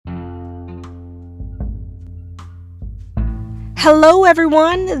Hello,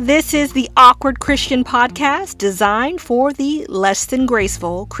 everyone. This is the Awkward Christian Podcast designed for the less than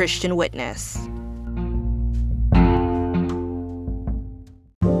graceful Christian witness.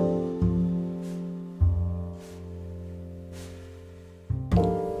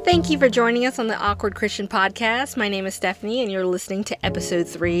 Thank you for joining us on the Awkward Christian Podcast. My name is Stephanie, and you're listening to episode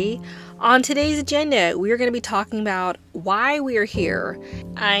 3. On today's agenda, we are going to be talking about why we are here.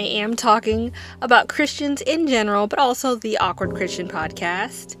 I am talking about Christians in general, but also the Awkward Christian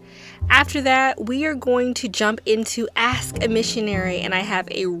Podcast. After that, we are going to jump into Ask a Missionary, and I have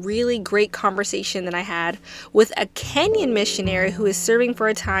a really great conversation that I had with a Kenyan missionary who is serving for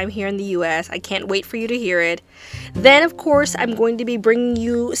a time here in the U.S. I can't wait for you to hear it. Then, of course, I'm going to be bringing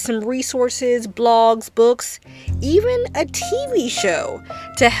you some resources, blogs, books, even a TV show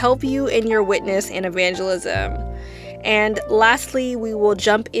to help you in your witness and evangelism. And lastly, we will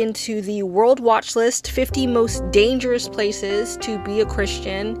jump into the World Watch List, 50 most dangerous places to be a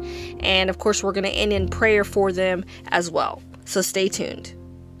Christian. And of course, we're going to end in prayer for them as well. So stay tuned.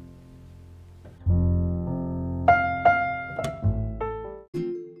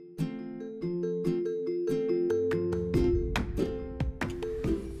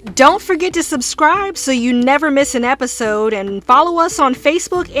 Don't forget to subscribe so you never miss an episode, and follow us on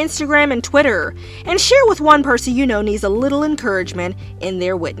Facebook, Instagram, and Twitter, and share with one person you know needs a little encouragement in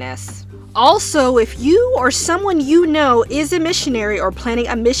their witness. Also, if you or someone you know is a missionary or planning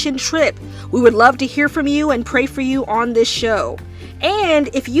a mission trip, we would love to hear from you and pray for you on this show.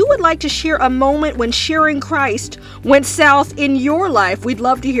 And if you would like to share a moment when sharing Christ went south in your life, we'd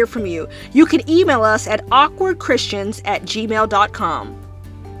love to hear from you. You can email us at awkwardchristians@gmail.com.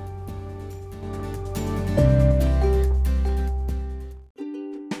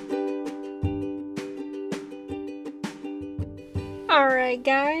 Alright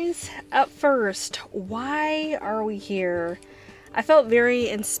guys, up first, why are we here? I felt very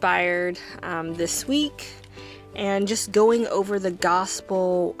inspired this week and just going over the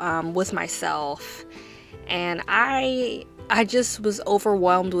gospel with myself, and I just was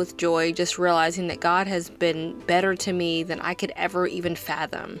overwhelmed with joy just realizing that God has been better to me than I could ever even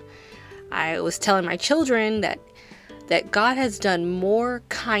fathom. I was telling my children that God has done more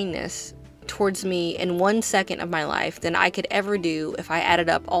kindness towards me in 1 second of my life than I could ever do if I added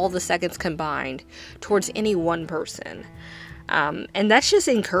up all the seconds combined towards any one person. And that's just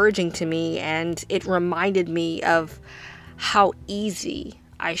encouraging to me, and it reminded me of how easy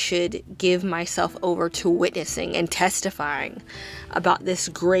I should give myself over to witnessing and testifying about this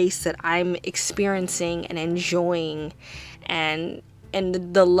grace that I'm experiencing and enjoying, and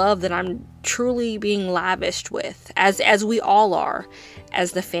the love that I'm truly being lavished with, as we all are,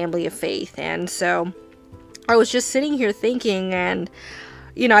 as the family of faith. And so I was just sitting here thinking, and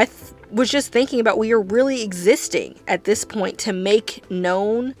I was just thinking about we are really existing at this point to make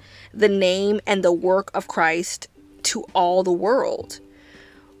known the name and the work of Christ to all the world.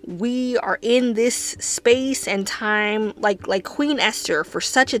 We are in this space and time like Queen Esther for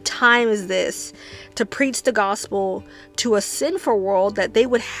such a time as this, to preach the gospel to a sinful world, that they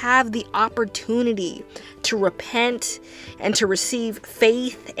would have the opportunity to repent and to receive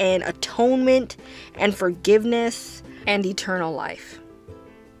faith and atonement and forgiveness and eternal life.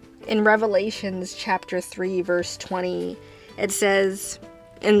 In Revelations chapter 3 verse 20, it says,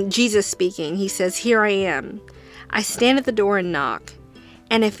 and Jesus speaking, he says, "Here I am. I stand at the door and knock.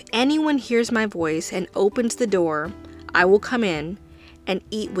 And if anyone hears my voice and opens the door, I will come in and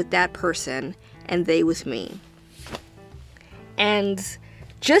eat with that person and they with me." And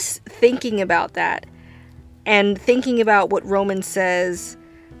just thinking about that, and thinking about what Romans says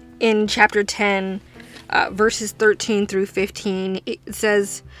in chapter 10, verses 13 through 15, it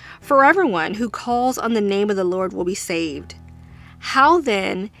says, "For everyone who calls on the name of the Lord will be saved. How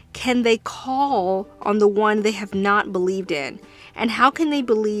then can they call on the one they have not believed in? And how can they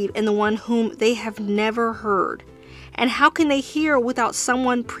believe in the one whom they have never heard? And how can they hear without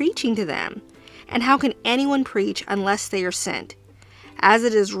someone preaching to them? And how can anyone preach unless they are sent? As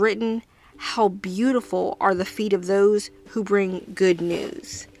it is written, how beautiful are the feet of those who bring good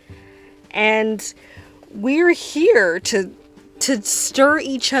news." And we're here to stir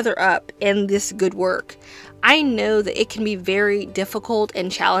each other up in this good work. I know that it can be very difficult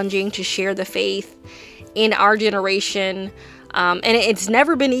and challenging to share the faith in our generation. And it's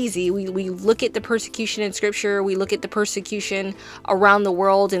never been easy. We look at the persecution in scripture, we look at the persecution around the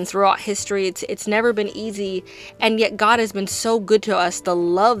world and throughout history. It's never been easy, and yet God has been so good to us. The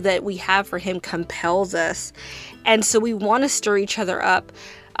love that we have for him compels us, and so we want to stir each other up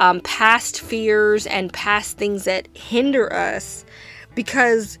past fears and past things that hinder us,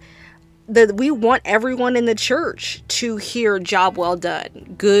 because we want everyone in the church to hear "job well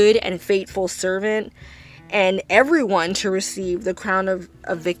done, good and faithful servant," and everyone to receive the crown of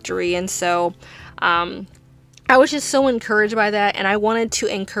victory. And so I was just so encouraged by that, and I wanted to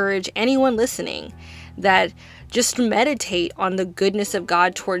encourage anyone listening that just meditate on the goodness of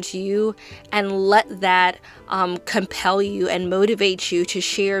God towards you and let that compel you and motivate you to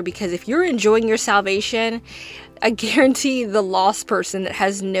share, because if you're enjoying your salvation, I guarantee the lost person that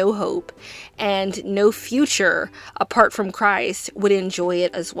has no hope and no future apart from Christ would enjoy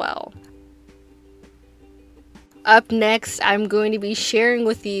it as well. Up next, I'm going to be sharing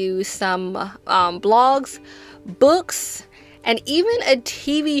with you some blogs, books, and even a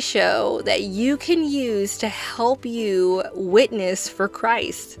TV show that you can use to help you witness for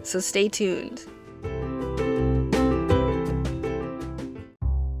Christ. So stay tuned.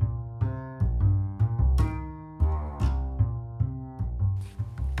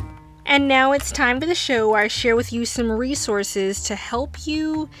 And now it's time for the show where I share with you some resources to help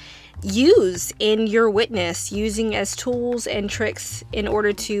you use in your witness, using as tools and tricks in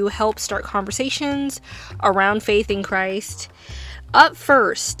order to help start conversations around faith in Christ. Up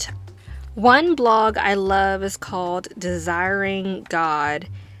first, one blog I love is called Desiring God,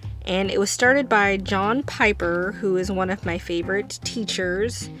 and it was started by John Piper, who is one of my favorite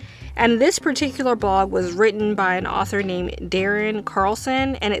teachers. And this particular blog was written by an author named Darren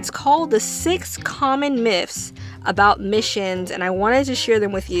Carlson, and it's called The 6 Common Myths About Missions, and I wanted to share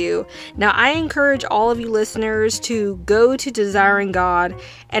them with you. Now, I encourage all of you listeners to go to Desiring God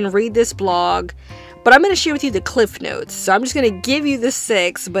and read this blog, but I'm going to share with you the cliff notes. So I'm just going to give you the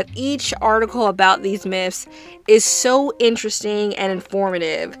 6, but each article about these myths is so interesting and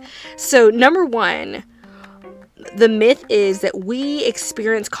informative. So number 1, the myth is that we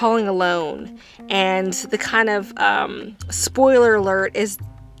experience calling alone, and the kind of spoiler alert is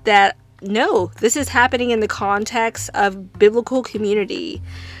that no, this is happening in the context of biblical community.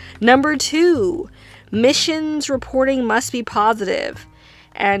 Number 2, missions reporting must be positive,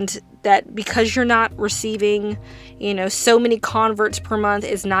 and that because you're not receiving, so many converts per month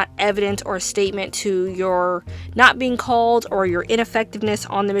is not evidence or a statement to your not being called or your ineffectiveness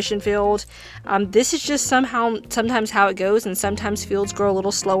on the mission field. This is just sometimes how it goes, and sometimes fields grow a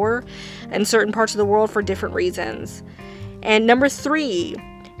little slower in certain parts of the world for different reasons. And number 3,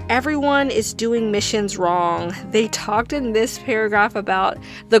 everyone is doing missions wrong. They talked in this paragraph about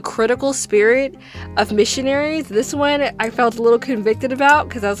the critical spirit of missionaries. This one I felt a little convicted about,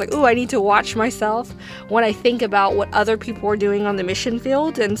 because I was like, ooh, I need to watch myself when I think about what other people are doing on the mission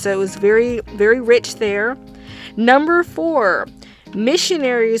field. And so it was very, very rich there. Number 4,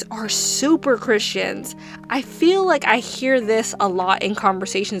 missionaries are super Christians. I feel like I hear this a lot in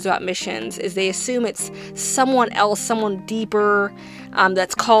conversations about missions, is they assume it's someone else, someone deeper,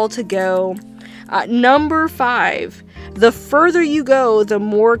 that's called to go. Number 5, the further you go, the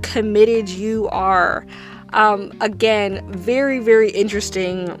more committed you are. Again, very, very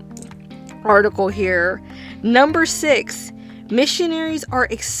interesting article here. Number 6, missionaries are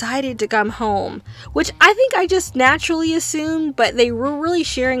excited to come home, which I think I just naturally assumed, but they were really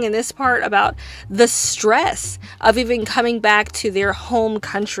sharing in this part about the stress of even coming back to their home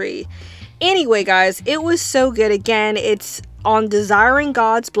country. Anyway, guys, it was so good. Again, it's on Desiring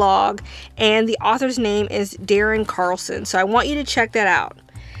God's blog, and the author's name is Darren Carlson, so I want you to check that out.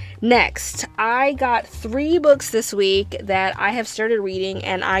 Next, I got 3 books this week that I have started reading,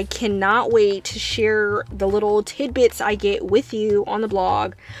 and I cannot wait to share the little tidbits I get with you on the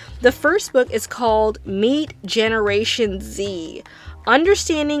blog. The first book is called Meet Generation Z: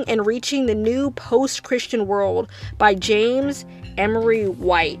 Understanding and Reaching the New Post-Christian World by James Emery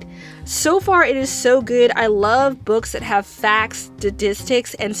White. So far, it is so good. I love books that have facts,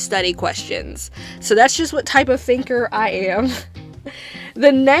 statistics, and study questions. So that's just what type of thinker I am.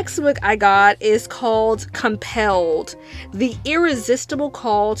 The next book I got is called Compelled: The Irresistible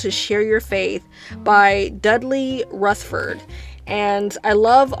Call to Share Your Faith by Dudley Rutherford. And I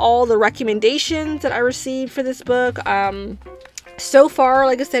love all the recommendations that I received for this book. So far,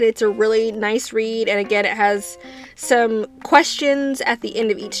 like I said, it's a really nice read, and again, it has some questions at the end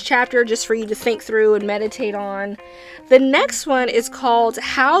of each chapter just for you to think through and meditate on. The next one is called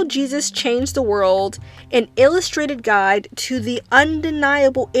How Jesus Changed the World: An Illustrated Guide to the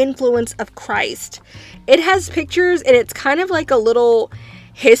Undeniable Influence of Christ. It has pictures, and it's kind of like a little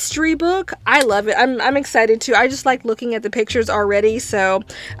history book. I love it. I'm excited too. I just like looking at the pictures already. So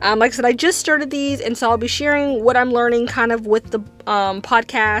like I said, I just started these, and so I'll be sharing what I'm learning kind of with the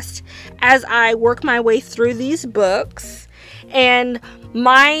podcast as I work my way through these books. And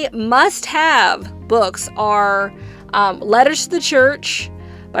my must-have books are Letters to the Church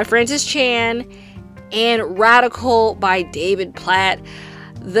by Francis Chan and Radical by David Platt.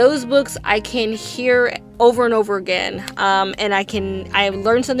 Those books I can hear over and over again, and I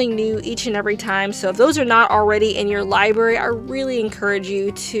learn something new each and every time. So if those are not already in your library, I really encourage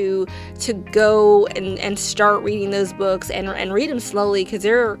you to go and start reading those books and read them slowly, because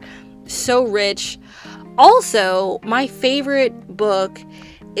they're so rich. Also, my favorite book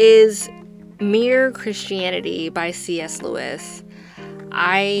is Mere Christianity by C.S. Lewis.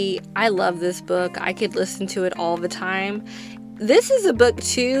 I love this book. I could listen to it all the time. This is a book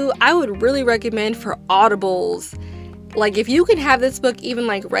too I would really recommend for audibles. Like, if you can have this book even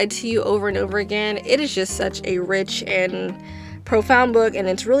like read to you over and over again, it is just such a rich and profound book, and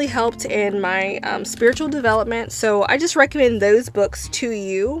it's really helped in my spiritual development. So I just recommend those books to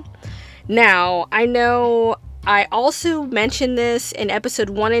you. Now, I know I also mentioned this in episode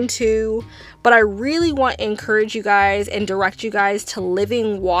 1 and 2, but I really want to encourage you guys and direct you guys to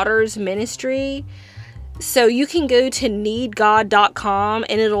Living Waters Ministry. So you can go to needgod.com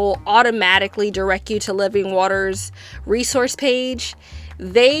and it'll automatically direct you to Living Waters resource page.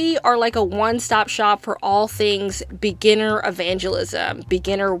 They are like a one-stop shop for all things beginner evangelism,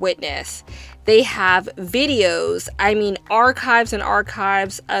 beginner witness. They have videos, archives and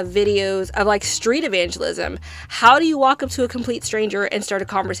archives of videos of like street evangelism. How do you walk up to a complete stranger and start a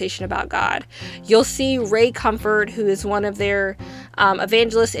conversation about God? You'll see Ray Comfort, who is one of their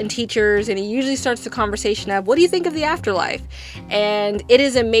evangelists and teachers, and he usually starts the conversation of, what do you think of the afterlife? And it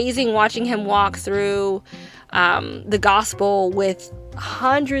is amazing watching him walk through the gospel with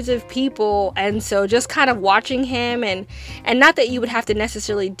hundreds of people. And so just kind of watching him, and not that you would have to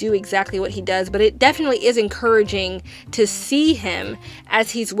necessarily do exactly what he does, but it definitely is encouraging to see him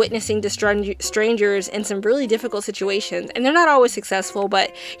as he's witnessing to strangers in some really difficult situations. And they're not always successful,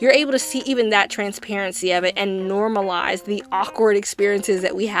 but you're able to see even that transparency of it and normalize the awkward experiences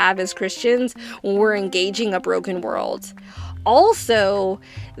that we have as Christians when we're engaging a broken world. Also,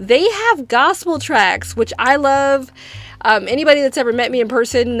 they have gospel tracts, which I love. Anybody that's ever met me in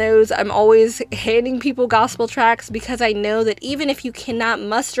person knows I'm always handing people gospel tracts, because I know that even if you cannot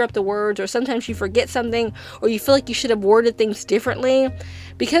muster up the words, or sometimes you forget something, or you feel like you should have worded things differently,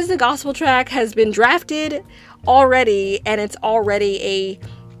 because the gospel tract has been drafted already and it's already a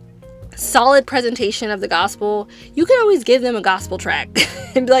solid presentation of the gospel, you can always give them a gospel tract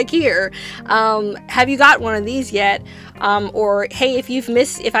and be like, here, have you got one of these yet? Or hey,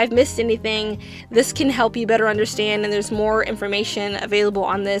 if I've missed anything, this can help you better understand, and there's more information available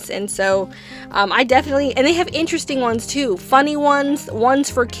on this. And so and they have interesting ones too, funny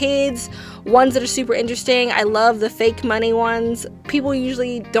ones for kids, ones that are super interesting. I love the fake money ones. People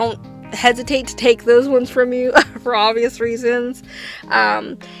usually don't hesitate to take those ones from you for obvious reasons.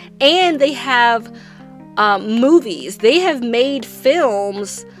 And they have movies. They have made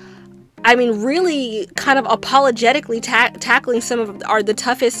films, really kind of apologetically tackling some of the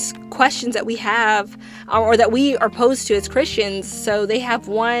toughest questions that we have, or that we are posed to as Christians. So they have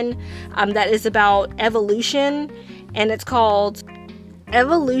one that is about evolution, and it's called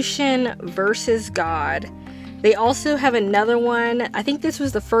Evolution versus God. They also have another one, I think this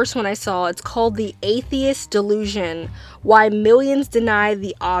was the first one I saw, it's called The Atheist Delusion, Why Millions Deny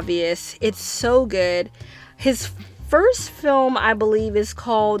the Obvious. It's so good. His first film, I believe, is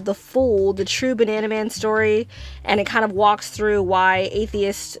called The Fool, The True Banana Man Story, and it kind of walks through why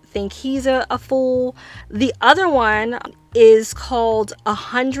atheists think he's a fool. The other one is called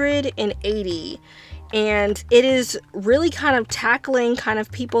 180. And it is really kind of tackling kind of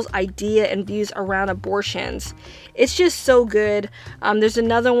people's idea and views around abortions. It's just so good. There's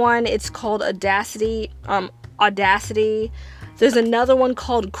another one, it's called Audacity. There's another one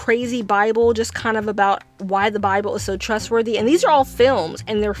called Crazy Bible, just kind of about why the Bible is so trustworthy. And these are all films,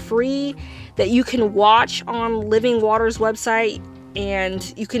 and they're free, that you can watch on Living Waters website,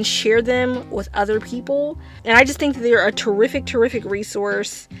 and you can share them with other people. And I just think that they're a terrific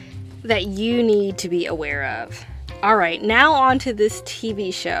resource that you need to be aware of. Alright, now on to this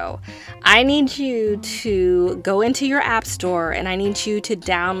TV show. I need you to go into your app store, and I need you to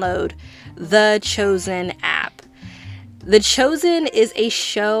download The Chosen app. The Chosen is a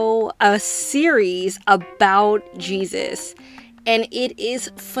series about Jesus, and it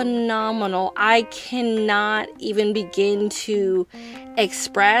is phenomenal. I cannot even begin to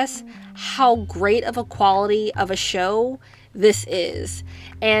express how great of a quality of a show this is.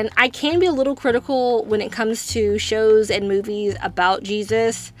 And I can be a little critical when it comes to shows and movies about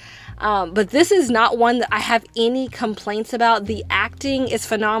Jesus. But this is not one that I have any complaints about. The acting is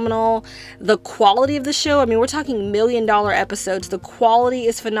phenomenal. The quality of the show, I mean, we're talking $1 million episodes. The quality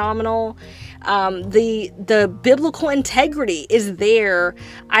is phenomenal. The biblical integrity is there.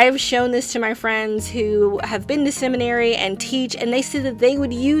 I have shown this to my friends who have been to seminary and teach, and they said that they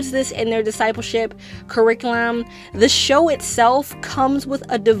would use this in their discipleship curriculum. The show itself comes with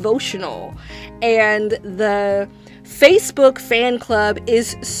a devotional, and the Facebook fan club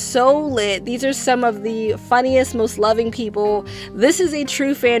is so lit. These are some of the funniest, most loving people. This is a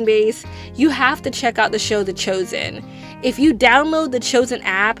true fan base. You have to check out the show The Chosen. If you download the Chosen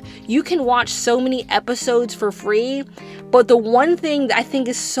app, you can watch so many episodes for free. But the one thing that I think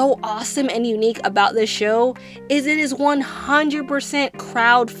is so awesome and unique about this show is it is 100%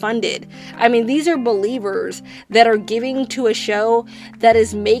 crowd-funded. I mean, these are believers that are giving to a show that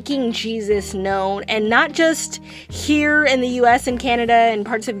is making Jesus known, and not just here in the US and Canada and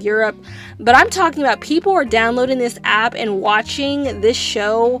parts of Europe, but I'm talking about people are downloading this app and watching this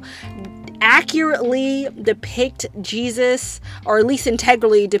show accurately depict Jesus, or at least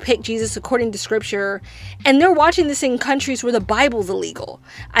integrally depict Jesus according to scripture. And they're watching this in countries where the Bible's illegal.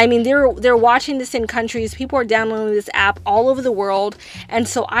 I mean, they're watching this in countries, people are downloading this app all over the world. And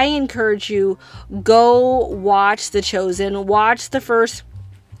so I encourage you, go watch The Chosen. Watch the first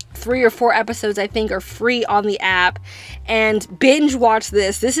 3 or 4 episodes, I think, are free on the app, and binge watch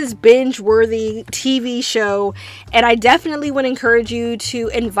this. This is binge worthy TV show, and I definitely would encourage you to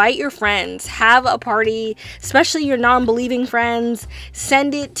invite your friends, have a party, especially your non-believing friends.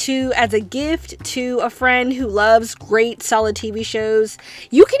 Send it to as a gift to a friend who loves great solid TV shows.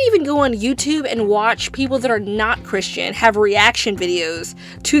 You can even go on YouTube and watch people that are not Christian have reaction videos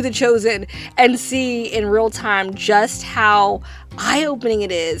to The Chosen and see in real time just how eye-opening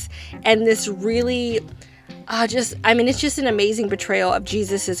it is. And this really it's just an amazing portrayal of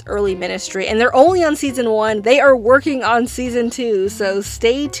Jesus's early ministry. And they're only on season 1. They are working on season 2, so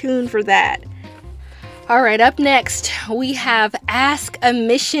stay tuned for that. All right, up next we have Ask a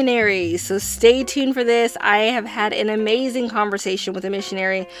Missionary. So stay tuned for this. I have had an amazing conversation with a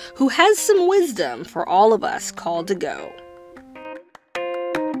missionary who has some wisdom for all of us called to go.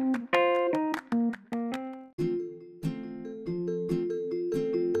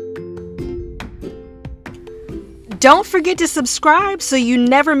 Don't forget to subscribe so you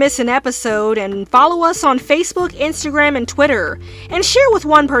never miss an episode, and follow us on Facebook, Instagram, and Twitter. And share with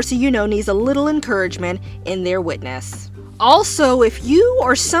one person you know needs a little encouragement in their witness. Also, if you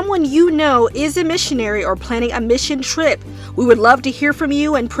or someone you know is a missionary or planning a mission trip, we would love to hear from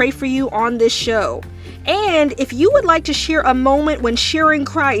you and pray for you on this show. And if you would like to share a moment when sharing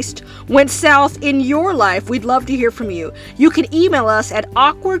Christ went south in your life, we'd love to hear from you. You can email us at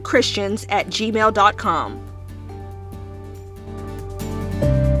awkwardchristians@gmail.com.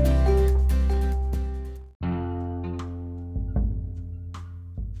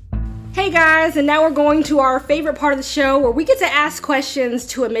 Hey guys, and now we're going to our favorite part of the show where we get to ask questions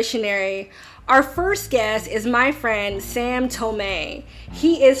to a missionary. Our first guest is my friend Sam Tome.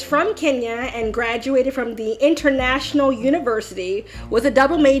 He is from Kenya and graduated from the International University with a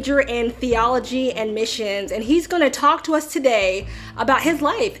double major in theology and missions. And he's going to talk to us today about his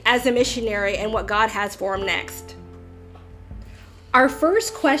life as a missionary and what God has for him next. Our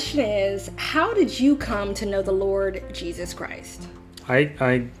first question is, how did you come to know the Lord Jesus Christ?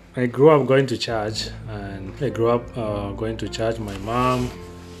 I grew up going to church, and I grew up going to church. My mom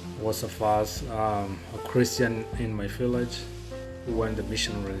was the first a Christian in my village when the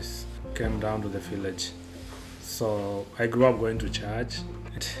missionaries came down to the village. So I grew up going to church.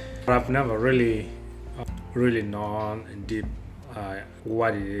 But I've never really known in deep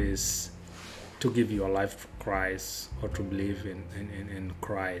what it is to give your life to Christ, or to believe in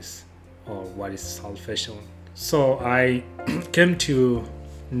Christ, or what is salvation. So I came to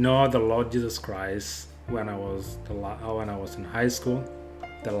know the Lord Jesus Christ when I was in high school,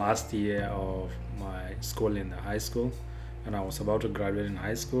 the last year of my school in the high school, and I was about to graduate in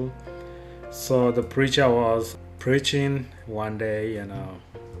high school. So the preacher was preaching one day in a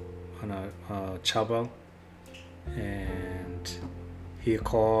chapel, and he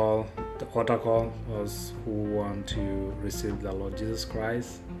called, the altar call was, who want to receive the Lord Jesus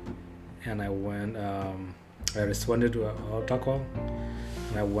Christ. And I went, I responded to an altar call,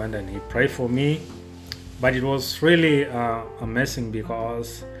 and I went and he prayed for me. But it was really amazing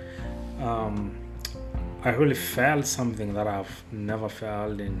because I really felt something that I've never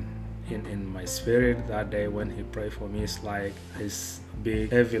felt in my spirit that day when he prayed for me. It's like this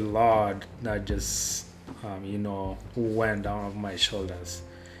big heavy load that just went down on my shoulders.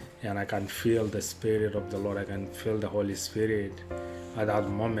 and I can feel the Spirit of the Lord. I can feel the Holy Spirit at that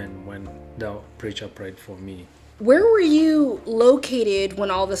moment when the preacher prayed for me. Where were you located when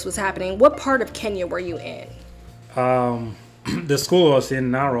all this was happening? What part of Kenya were you in? The school was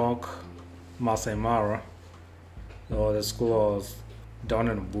in Narok, Masai Mara. So the school was down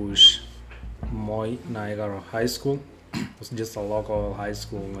in the bush, Moi Niagara High School. It was just a local high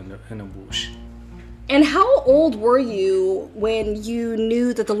school in the bush. And how old were you when you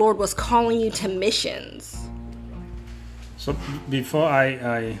knew that the Lord was calling you to missions? So before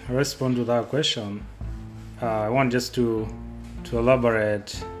I respond to that question, I want just to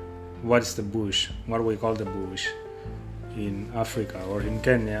elaborate what's the bush, what we call the bush in Africa or in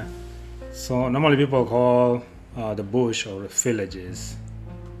Kenya. So normally people call the bush or villages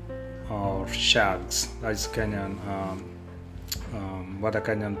or shacks. That's Kenyan, what the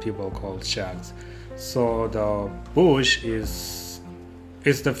Kenyan people call shacks. So the bush is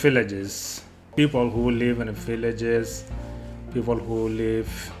the villages, people who live in the villages, people who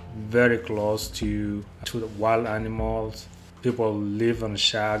live very close to the wild animals. People live on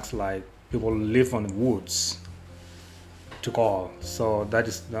shacks, like people live on woods to call. So that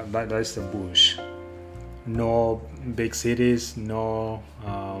is the bush. No big cities, no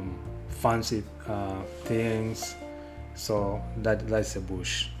fancy things. So that's the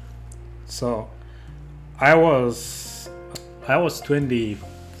bush. So I was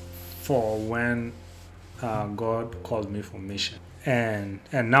 24 when God called me for mission, and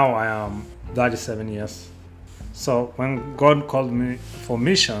now I am 37 years. So when God called me for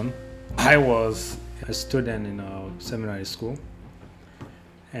mission, I was a student in a seminary school,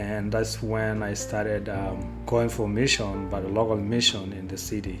 and that's when I started going for mission, but a local mission in the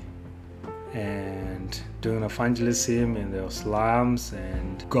city, and doing evangelism in the slums.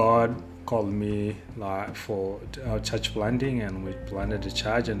 And God called me for church planting, and we planted a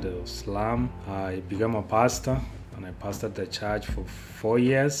church in the slum. I became a pastor, and I pastored the church for 4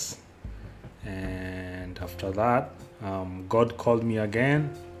 years. And after that, God called me again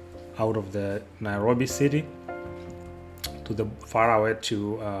out of the Nairobi city to the far away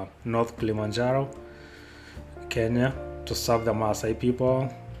to North Kilimanjaro, Kenya, to serve the Maasai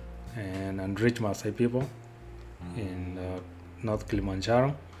people and enrich Maasai people in North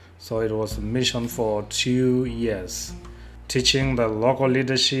Kilimanjaro. So it was a mission for 2 years, teaching the local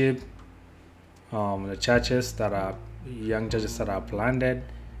leadership, the churches that are young churches that are planted,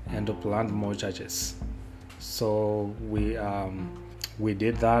 and to plant more churches. So we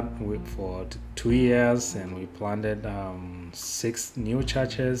did that for 2 years, and we planted 6 new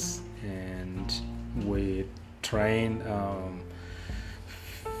churches, and we trained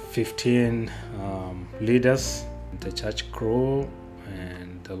 15 leaders. The church grew,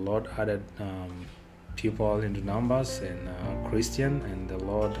 and the Lord added people into numbers and Christian, and the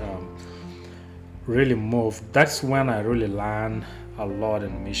Lord really moved. That's when I really learned a lot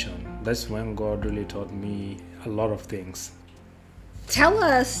in mission. That's when God really taught me a lot of things. Tell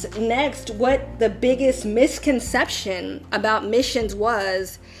us next what the biggest misconception about missions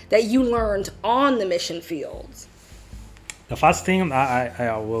was that you learned on the mission fields. The first thing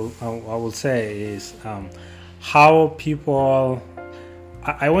I will say is how people.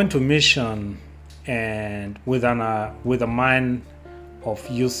 I went to mission and with a mind of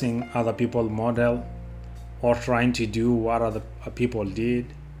using other people's model, or trying to do what other people did,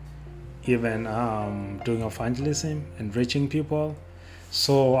 even doing evangelism and reaching people.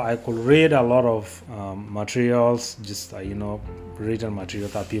 So I could read a lot of materials, just written material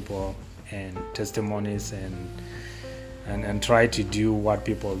that people and testimonies and try to do what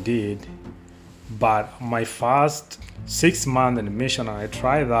people did. But my first 6 months in the mission, I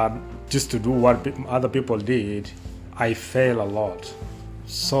tried that just to do what other people did. I failed a lot.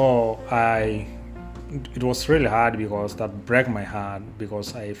 So it was really hard, because that broke my heart,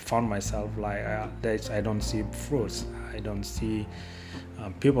 because I found myself like I don't see fruits. I don't see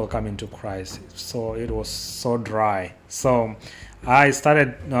people coming to Christ. So it was so dry. So I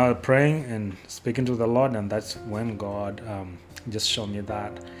started praying and speaking to the Lord, and that's when God just showed me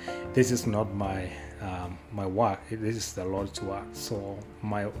that this is not my work. This is the Lord's work. So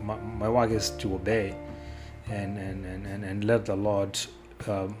my work is to obey and let the Lord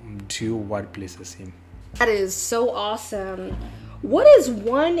do what pleases Him. That is so awesome. What is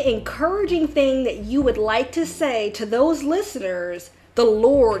one encouraging thing that you would like to say to those listeners the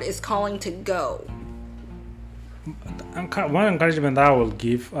Lord is calling to go? One encouragement that I will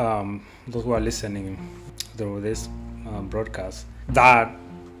give those who are listening through this broadcast, that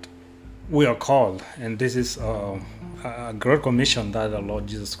we are called, and this is a great commission that the Lord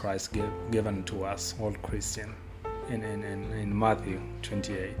Jesus Christ given to us, all Christians. in Matthew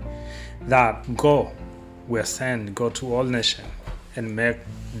 28, that go, we are sent, go to all nations and make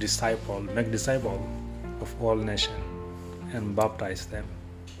disciple of all nations and baptize them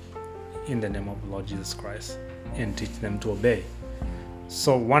in the name of the Lord Jesus Christ and teach them to obey.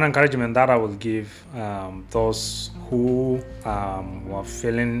 So one encouragement that I will give those who were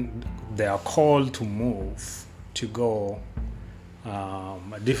feeling they are called to move, to go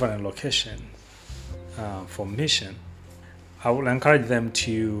a different location for mission, I will encourage them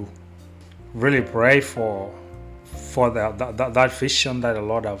to really pray for that vision that the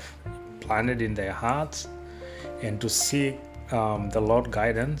Lord have planted in their hearts, and to seek the Lord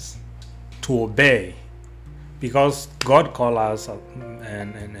guidance to obey, because God calls us,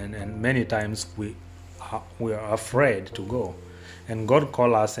 and many times we are afraid to go, and God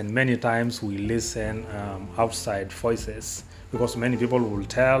calls us, and many times we listen outside voices, because many people will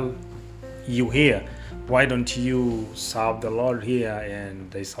tell you here, why don't you serve the Lord here, and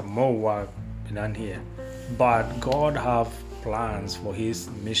there's some more work done here. But God have plans for his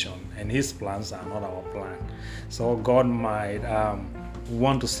mission, and his plans are not our plan. So God might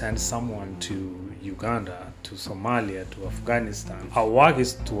want to send someone to Uganda, to Somalia, to Afghanistan. Our work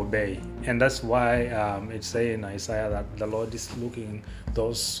is to obey, and that's why it says in Isaiah that the Lord is looking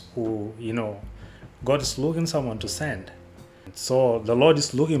those who, God is looking someone to send. So the Lord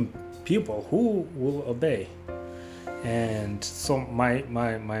is looking people who will obey. And so my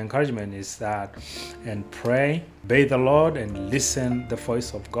encouragement is that, and pray, obey the Lord, and listen the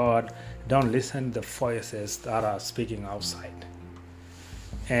voice of God. Don't listen the voices that are speaking outside.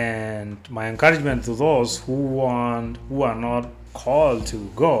 And my encouragement to those who are not called to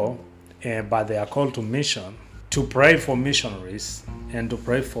go, but they are called to mission, to pray for missionaries and to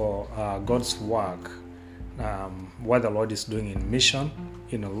pray for God's work, what the Lord is doing in mission,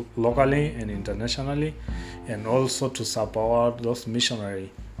 locally and internationally, and also to support those missionaries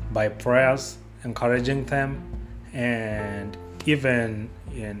by prayers, encouraging them, and even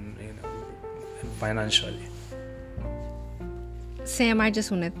financially. Sam, I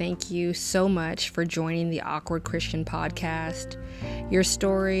just want to thank you so much for joining the Awkward Christian podcast. Your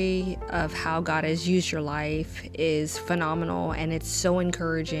story of how God has used your life is phenomenal, and it's so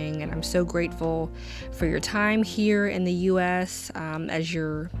encouraging, and I'm so grateful for your time here in the U.S. As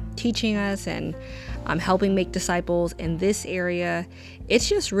you're teaching us and helping make disciples in this area. It's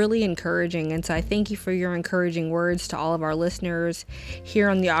just really encouraging, and so I thank you for your encouraging words to all of our listeners here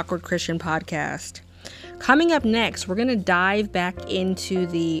on the Awkward Christian podcast. Coming up next, we're going to dive back into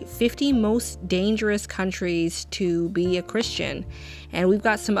the 50 most dangerous countries to be a Christian. And we've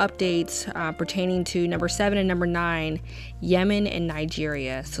got some updates pertaining to number 7 and number 9, Yemen and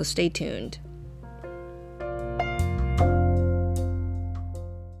Nigeria. So stay tuned.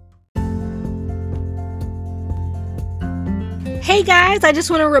 Hey guys, I just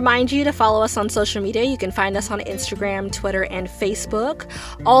want to remind you to follow us on social media. You can find us on Instagram, Twitter, and Facebook.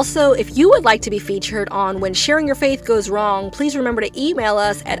 Also, if you would like to be featured on When Sharing Your Faith Goes Wrong, please remember to email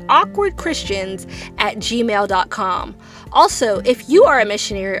us at awkwardchristians@gmail.com. Also, if you are a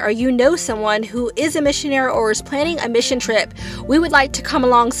missionary or you know someone who is a missionary or is planning a mission trip, we would like to come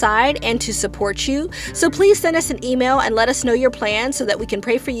alongside and to support you. So please send us an email and let us know your plans so that we can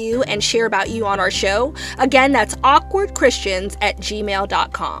pray for you and share about you on our show. Again, that's awkwardchristians@gmail.com.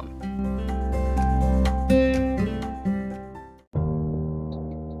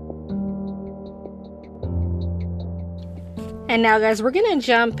 And now, guys, we're going to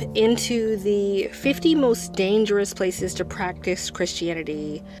jump into the 50 most dangerous places to practice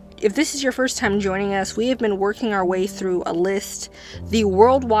Christianity. If this is your first time joining us, we have been working our way through a list, the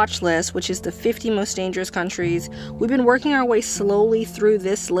World Watch List, which is the 50 most dangerous countries. We've been working our way slowly through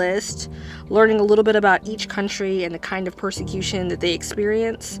this list, learning a little bit about each country and the kind of persecution that they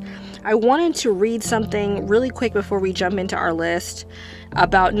experience. I wanted to read something really quick before we jump into our list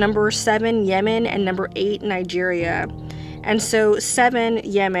about number 7, Yemen, and number 8, Nigeria. And so 7,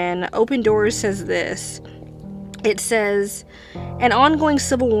 Yemen, Open Doors says this. It says, an ongoing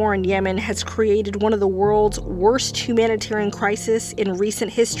civil war in Yemen has created one of the world's worst humanitarian crises in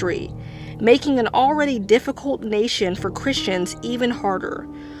recent history, making an already difficult nation for Christians even harder.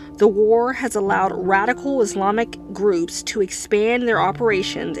 The war has allowed radical Islamic groups to expand their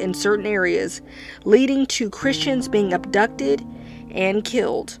operations in certain areas, leading to Christians being abducted and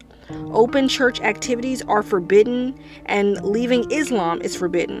killed. Open church activities are forbidden, and leaving Islam is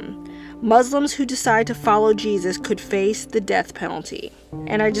forbidden. Muslims who decide to follow Jesus could face the death penalty.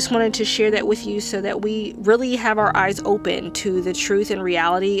 And I just wanted to share that with you so that we really have our eyes open to the truth and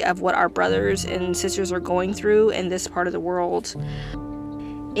reality of what our brothers and sisters are going through in this part of the world.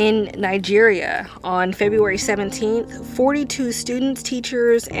 In Nigeria, on February 17th, 42 students,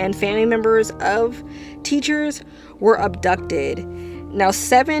 teachers, and family members of teachers were abducted. Now,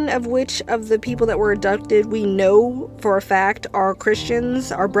 7 of which of the people that were abducted we know for a fact are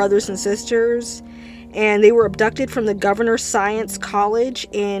Christians, our brothers and sisters, and they were abducted from the Governor's Science College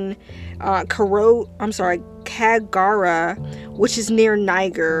in Kagara, which is near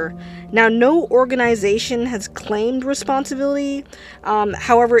Niger. Now, no organization has claimed responsibility.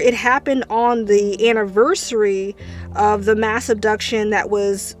 However, it happened on the anniversary of the mass abduction that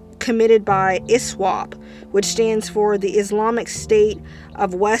was committed by ISWAP, which stands for the Islamic State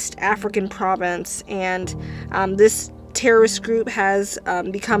of West African Province. And this terrorist group has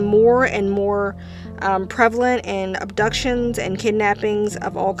become more and more prevalent in abductions and kidnappings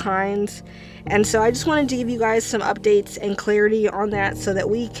of all kinds. And so I just wanted to give you guys some updates and clarity on that so that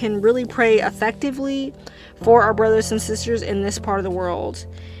we can really pray effectively for our brothers and sisters in this part of the world.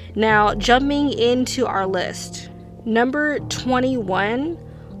 Now, jumping into our list. Number 21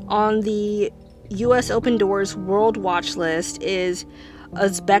 on the U.S. Open Doors World Watch list is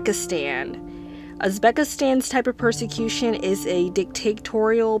Uzbekistan. Uzbekistan's type of persecution is a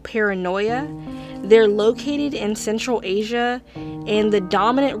dictatorial paranoia. They're located in Central Asia, and the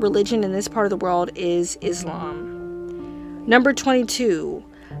dominant religion in this part of the world is Islam. Number 22,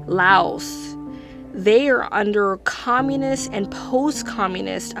 Laos. They are under communist and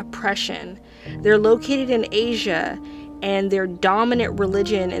post-communist oppression. They're located in Asia, and their dominant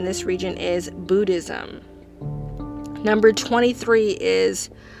religion in this region is Buddhism. Number 23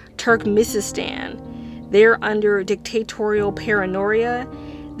 is Turkmenistan. They're under dictatorial paranoia.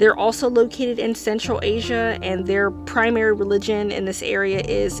 They're also located in Central Asia, and their primary religion in this area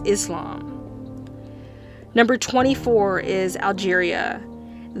is Islam. Number 24 is Algeria.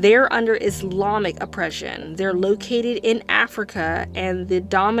 They're under Islamic oppression. They're located in Africa, and the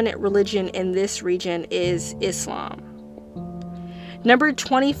dominant religion in this region is Islam. Number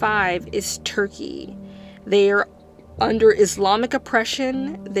 25 is Turkey. They are under Islamic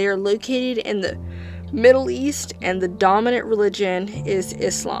oppression. They are located in the Middle East, and the dominant religion is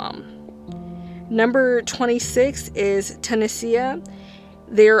Islam. Number 26 is Tunisia.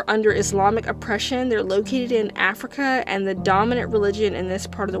 They're under Islamic oppression. They're located in Africa, and the dominant religion in this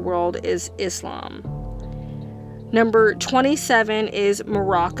part of the world is Islam. Number 27 is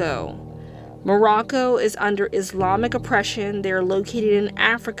Morocco. Morocco is under Islamic oppression. They're located in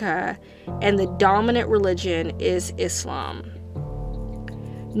Africa, and the dominant religion is Islam.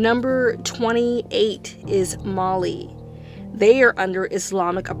 Number 28 is Mali. They are under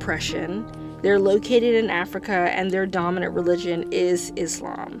Islamic oppression. They're located in Africa, and their dominant religion is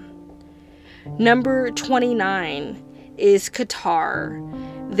Islam. Number 29 is Qatar.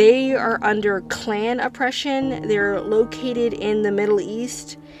 They are under clan oppression. They're located in the Middle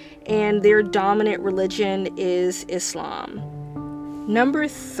East, and their dominant religion is Islam. Number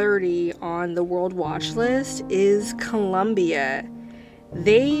 30 on the World Watch list is Colombia.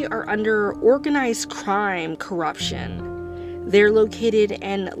 They are under organized crime corruption. They're located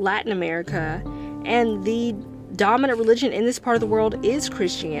in Latin America, and the dominant religion in this part of the world is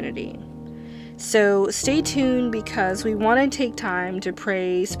Christianity. So stay tuned, because we want to take time to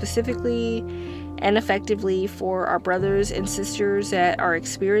pray specifically and effectively for our brothers and sisters that are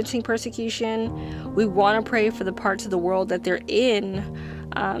experiencing persecution. We want to pray for the parts of the world that they're in,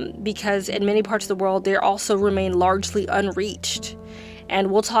 because in many parts of the world they also remain largely unreached. And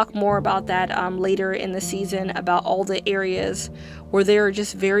we'll talk more about that later in the season, about all the areas where there are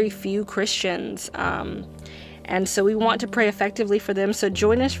just very few Christians. And so we want to pray effectively for them. So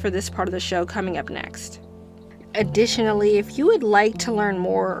join us for this part of the show coming up next. Additionally, if you would like to learn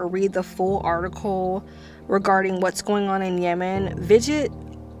more or read the full article regarding what's going on in Yemen, visit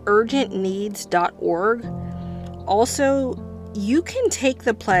urgentneeds.org. Also, you can take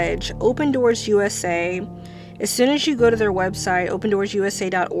the pledge, Open Doors USA. As soon as you go to their website,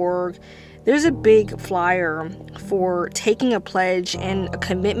 opendoorsusa.org, there's a big flyer for taking a pledge and a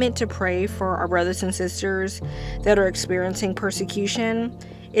commitment to pray for our brothers and sisters that are experiencing persecution.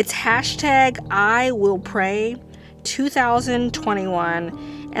 It's hashtag #IWillPray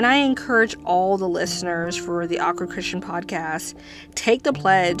 2021, and I encourage all the listeners for the Awkward Christian Podcast, take the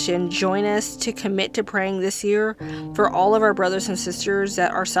pledge and join us to commit to praying this year for all of our brothers and sisters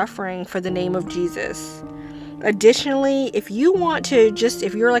that are suffering for the name of Jesus. Additionally, if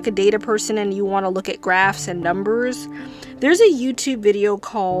you're like a data person and you want to look at graphs and numbers, there's a YouTube video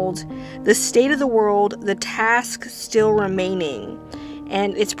called The State of the World, The Task Still Remaining.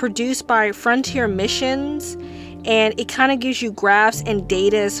 And it's produced by Frontier Missions, and it kind of gives you graphs and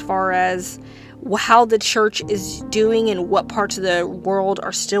data as far as how the church is doing and what parts of the world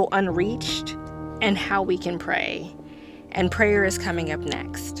are still unreached, and how we can pray. And prayer is coming up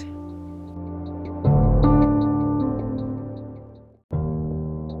next.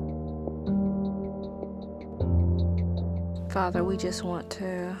 Father, we just want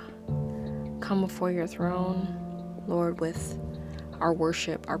to come before your throne, Lord, with our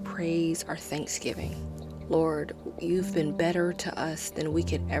worship, our praise, our thanksgiving. Lord, you've been better to us than we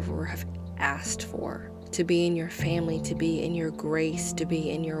could ever have asked for. To be in your family, to be in your grace, to be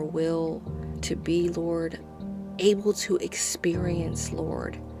in your will, to be, Lord, able to experience,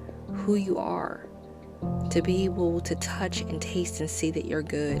 Lord, who you are. To be able to touch and taste and see that you're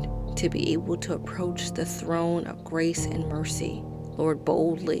good. To be able to approach the throne of grace and mercy, Lord,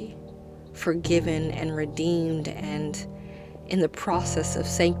 boldly, forgiven and redeemed, and in the process of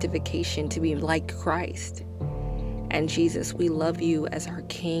sanctification to be like Christ. And Jesus, we love you as our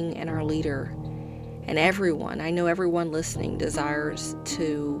King and our leader. And everyone, I know everyone listening desires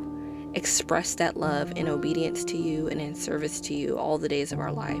to express that love in obedience to you and in service to you all the days of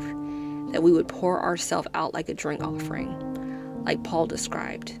our life. That we would pour ourselves out like a drink offering, like Paul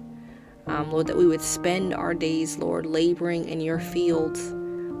described. Lord, that we would spend our days, Lord, laboring in your fields,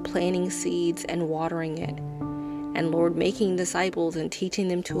 planting seeds and watering it. And Lord, making disciples and teaching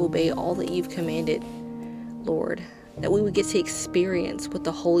them to obey all that you've commanded, Lord. That we would get to experience what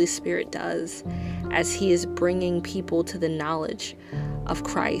the Holy Spirit does as he is bringing people to the knowledge of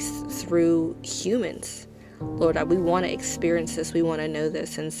Christ through humans. Lord, we want to experience this. We want to know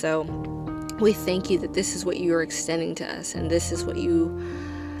this. And so we thank you that this is what you are extending to us. And this is what you,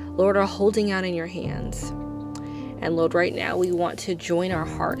 Lord, are holding out in your hands. And Lord, right now we want to join our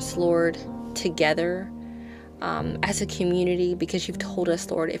hearts, Lord, together as a community, because you've told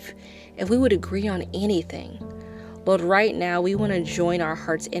us, Lord, if we would agree on anything, Lord, right now we want to join our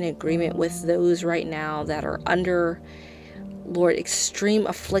hearts in agreement with those right now that are under, Lord, extreme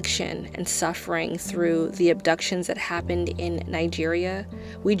affliction and suffering through the abductions that happened in Nigeria.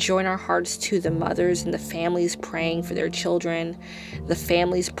 We join our hearts to the mothers and the families praying for their children, the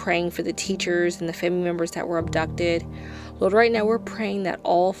families praying for the teachers and the family members that were abducted. Lord, right now we're praying that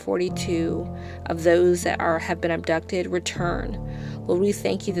all 42 of those that have been abducted return. Lord, we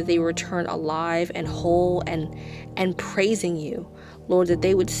thank you that they return alive and whole and praising you. Lord, that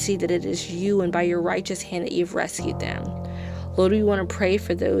they would see that it is you and by your righteous hand that you've rescued them. Lord, we want to pray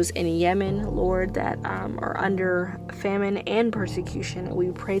for those in Yemen, Lord, that are under famine and persecution. And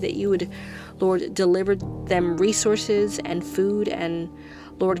we pray that you would, Lord, deliver them resources and food and,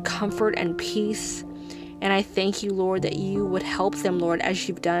 Lord, comfort and peace. And I thank you, Lord, that you would help them, Lord, as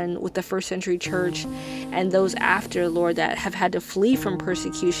you've done with the first century church and those after, Lord, that have had to flee from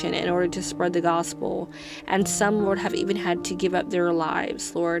persecution in order to spread the gospel. And some, Lord, have even had to give up their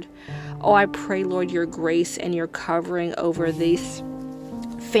lives, Lord. Oh, I pray, Lord, your grace and your covering over this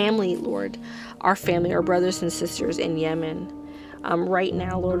family, Lord, our family, our brothers and sisters in Yemen. Right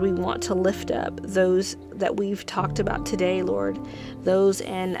now, Lord, we want to lift up those that we've talked about today, Lord, those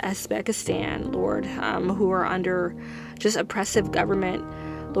in Uzbekistan, Lord, who are under just oppressive government.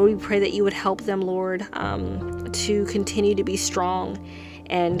 Lord, we pray that you would help them, Lord, to continue to be strong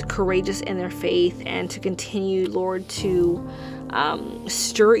and courageous in their faith and to continue, Lord, to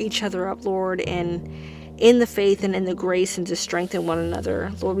stir each other up, Lord, and in the faith and in the grace and to strengthen one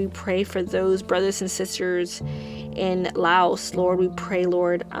another. Lord, we pray for those brothers and sisters in Laos. Lord, we pray,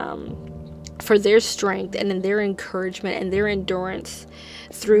 Lord, for their strength and in their encouragement and their endurance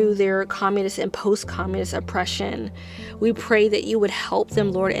through their communist and post-communist oppression. We pray that you would help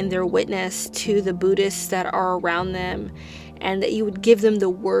them, Lord, in their witness to the Buddhists that are around them, and that you would give them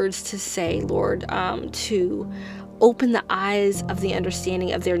the words to say, Lord, to open the eyes of the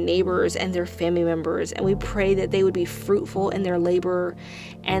understanding of their neighbors and their family members. And we pray that they would be fruitful in their labor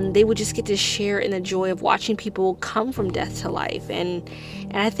and they would just get to share in the joy of watching people come from death to life. And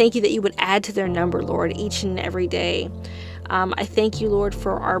I thank you that you would add to their number, Lord, each and every day. I thank you, Lord,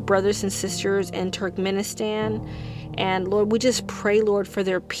 for our brothers and sisters in Turkmenistan. And Lord, we just pray, Lord, for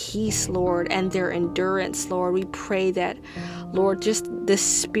their peace, Lord, and their endurance, Lord. We pray that, Lord, just the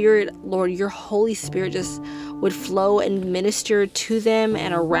Spirit, Lord, your Holy Spirit just would flow and minister to them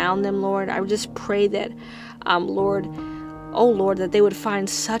and around them, Lord. I would just pray that, Lord, oh Lord, that they would find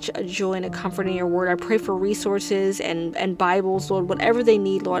such a joy and a comfort in your word. I pray for resources and Bibles, Lord, whatever they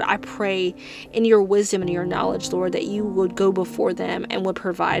need, Lord. I pray in your wisdom and your knowledge, Lord, that you would go before them and would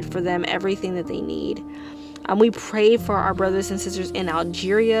provide for them everything that they need. We pray for our brothers and sisters in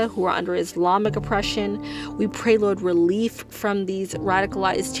Algeria who are under Islamic oppression. We pray, Lord, relief from these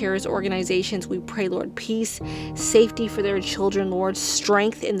radicalized terrorist organizations. We pray, Lord, peace, safety for their children, Lord,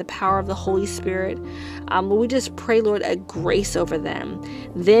 strength in the power of the Holy Spirit. We just pray, Lord, a grace over them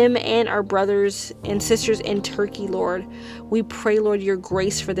and our brothers and sisters in Turkey, Lord. We pray, Lord, your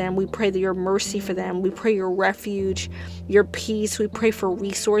grace for them. We pray that your mercy for them. We pray your refuge, your peace. We pray for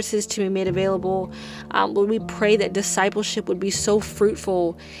resources to be made available. Lord, we pray that discipleship would be so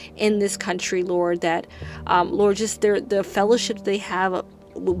fruitful in this country, Lord, that, Lord, just the fellowship they have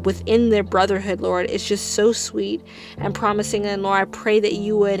within their brotherhood, Lord, is just so sweet and promising. And Lord, I pray that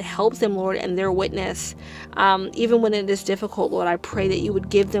you would help them, Lord, in their witness. Even when it is difficult, Lord, I pray that you would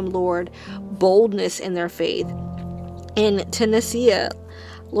give them, Lord, boldness in their faith. In Tunisia,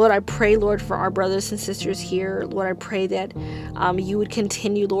 Lord, I pray, Lord, for our brothers and sisters here. Lord, I pray that you would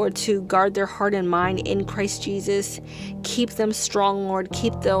continue, Lord, to guard their heart and mind in Christ Jesus. Keep them strong, Lord.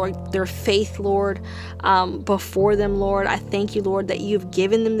 Keep their faith, Lord, before them, Lord. I thank you, Lord, that you've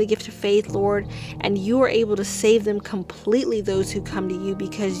given them the gift of faith, Lord, and you are able to save them completely, those who come to you,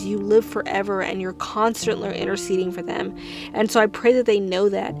 because you live forever and you're constantly interceding for them. And so I pray that they know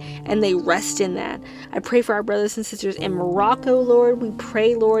that and they rest in that. I pray for our brothers and sisters in Morocco, Lord. We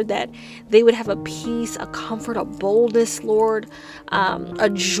pray, Lord, that they would have a peace, a comfort, a boldness, Lord, a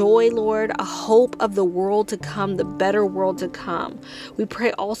joy, Lord, a hope of the world to come, the better world to come. We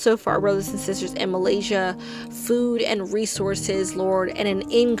pray also for our brothers and sisters in Malaysia, food and resources, Lord, and an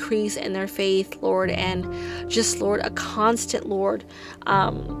increase in their faith, Lord, and just, Lord, a constant, Lord,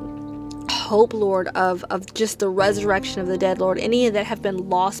 hope, Lord, of just the resurrection of the dead, Lord. Any that have been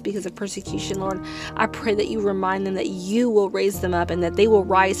lost because of persecution, Lord, I pray that you remind them that you will raise them up and that they will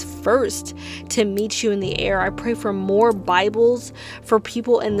rise first to meet you in the air. I pray for more Bibles for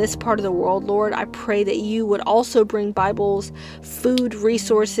people in this part of the world, Lord. I pray that you would also bring Bibles, food,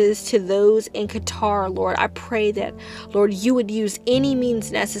 resources to those in Qatar, Lord. I pray that, Lord, you would use any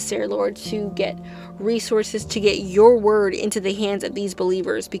means necessary, Lord, to get resources, to get your word into the hands of these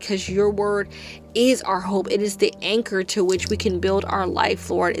believers, because your word is our hope. It is the anchor to which we can build our life,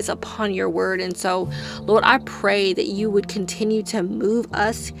 Lord, is upon your word. And so, Lord, I pray that you would continue to move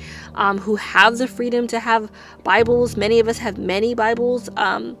us who have the freedom to have Bibles. Many of us have many Bibles.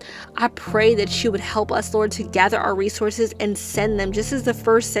 I pray that you would help us, Lord, to gather our resources and send them, just as the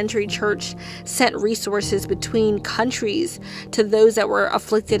first century church sent resources between countries to those that were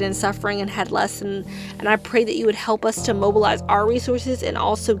afflicted and suffering and had less. And I pray that you would help us to mobilize our resources and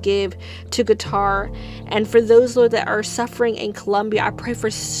also give to Qatar. And for those, Lord, that are suffering in Colombia, I pray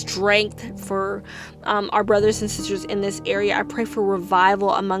for strength for our brothers and sisters in this area. I pray for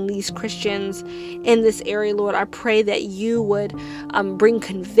revival among these Christians in this area, Lord. I pray that you would bring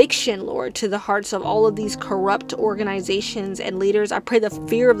conviction, Lord, to the hearts of all of these corrupt organizations and leaders. I pray the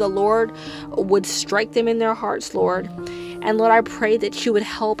fear of the Lord would strike them in their hearts, Lord. And Lord, I pray that you would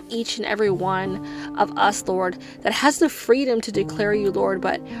help each and every one of us, Lord, that has the freedom to declare you, Lord,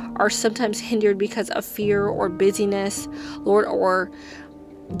 but are sometimes hindered because of fear or busyness, Lord, or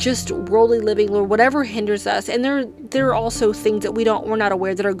just worldly living, Lord, whatever hinders us. And there are also things that we're not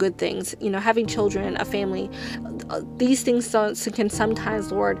aware that are good things, having children, a family. These things can sometimes,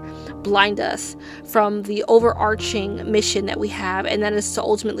 Lord, blind us from the overarching mission that we have, and that is to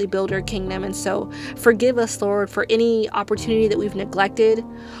ultimately build your kingdom. And so forgive us, Lord, for any opportunity that we've neglected.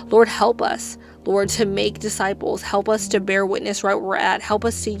 Lord, help us, Lord, to make disciples. Help us to bear witness right where we're at. Help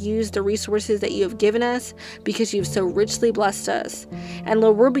us to use the resources that you have given us, because you've so richly blessed us. And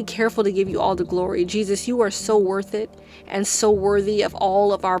Lord, we'll be careful to give you all the glory. Jesus, you are so worth it and so worthy of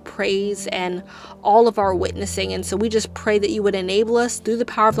all of our praise and all of our witnessing. And so we just pray that you would enable us through the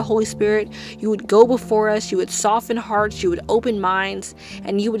power of the Holy Spirit. You would go before us. You would soften hearts. You would open minds.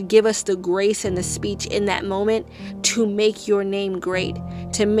 And you would give us the grace and the speech in that moment to make your name great,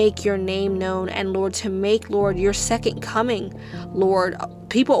 to make your name known. And Lord, to make, Lord, your second coming, Lord,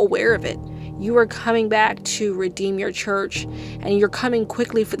 people aware of it. You are coming back to redeem your church, and you're coming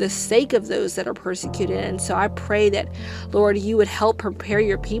quickly for the sake of those that are persecuted. And so I pray that, Lord, you would help prepare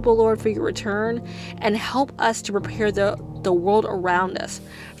your people, Lord, for your return, and help us to prepare the world around us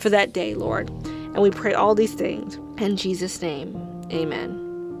for that day, Lord. And we pray all these things in Jesus' name. Amen.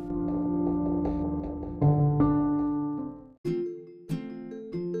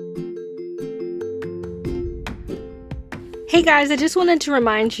 Hey guys, I just wanted to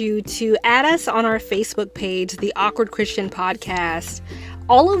remind you to add us on our Facebook page, The Awkward Christian Podcast.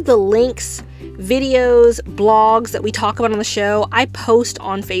 All of the links, videos, blogs that we talk about on the show, I post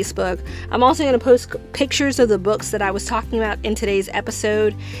on Facebook. I'm also going to post pictures of the books that I was talking about in today's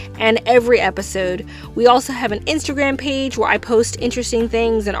episode and every episode. We also have an Instagram page where I post interesting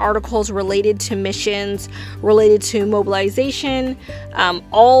things and articles related to missions, related to mobilization,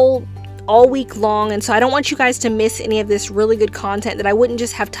 all week long. And so I don't want you guys to miss any of this really good content that I wouldn't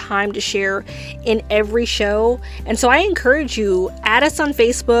just have time to share in every show. And so I encourage you, add us on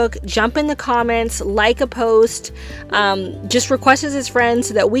Facebook, jump in the comments, like a post, just request us as friends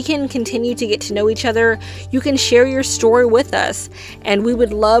so that we can continue to get to know each other. You can share your story with us, and we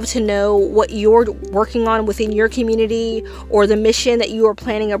would love to know what you're working on within your community or the mission that you are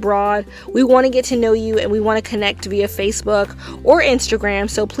planning abroad. We want to get to know you, and we want to connect via Facebook or Instagram.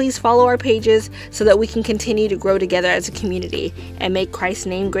 So please follow our pages so that we can continue to grow together as a community and make Christ's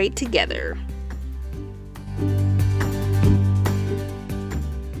name great together.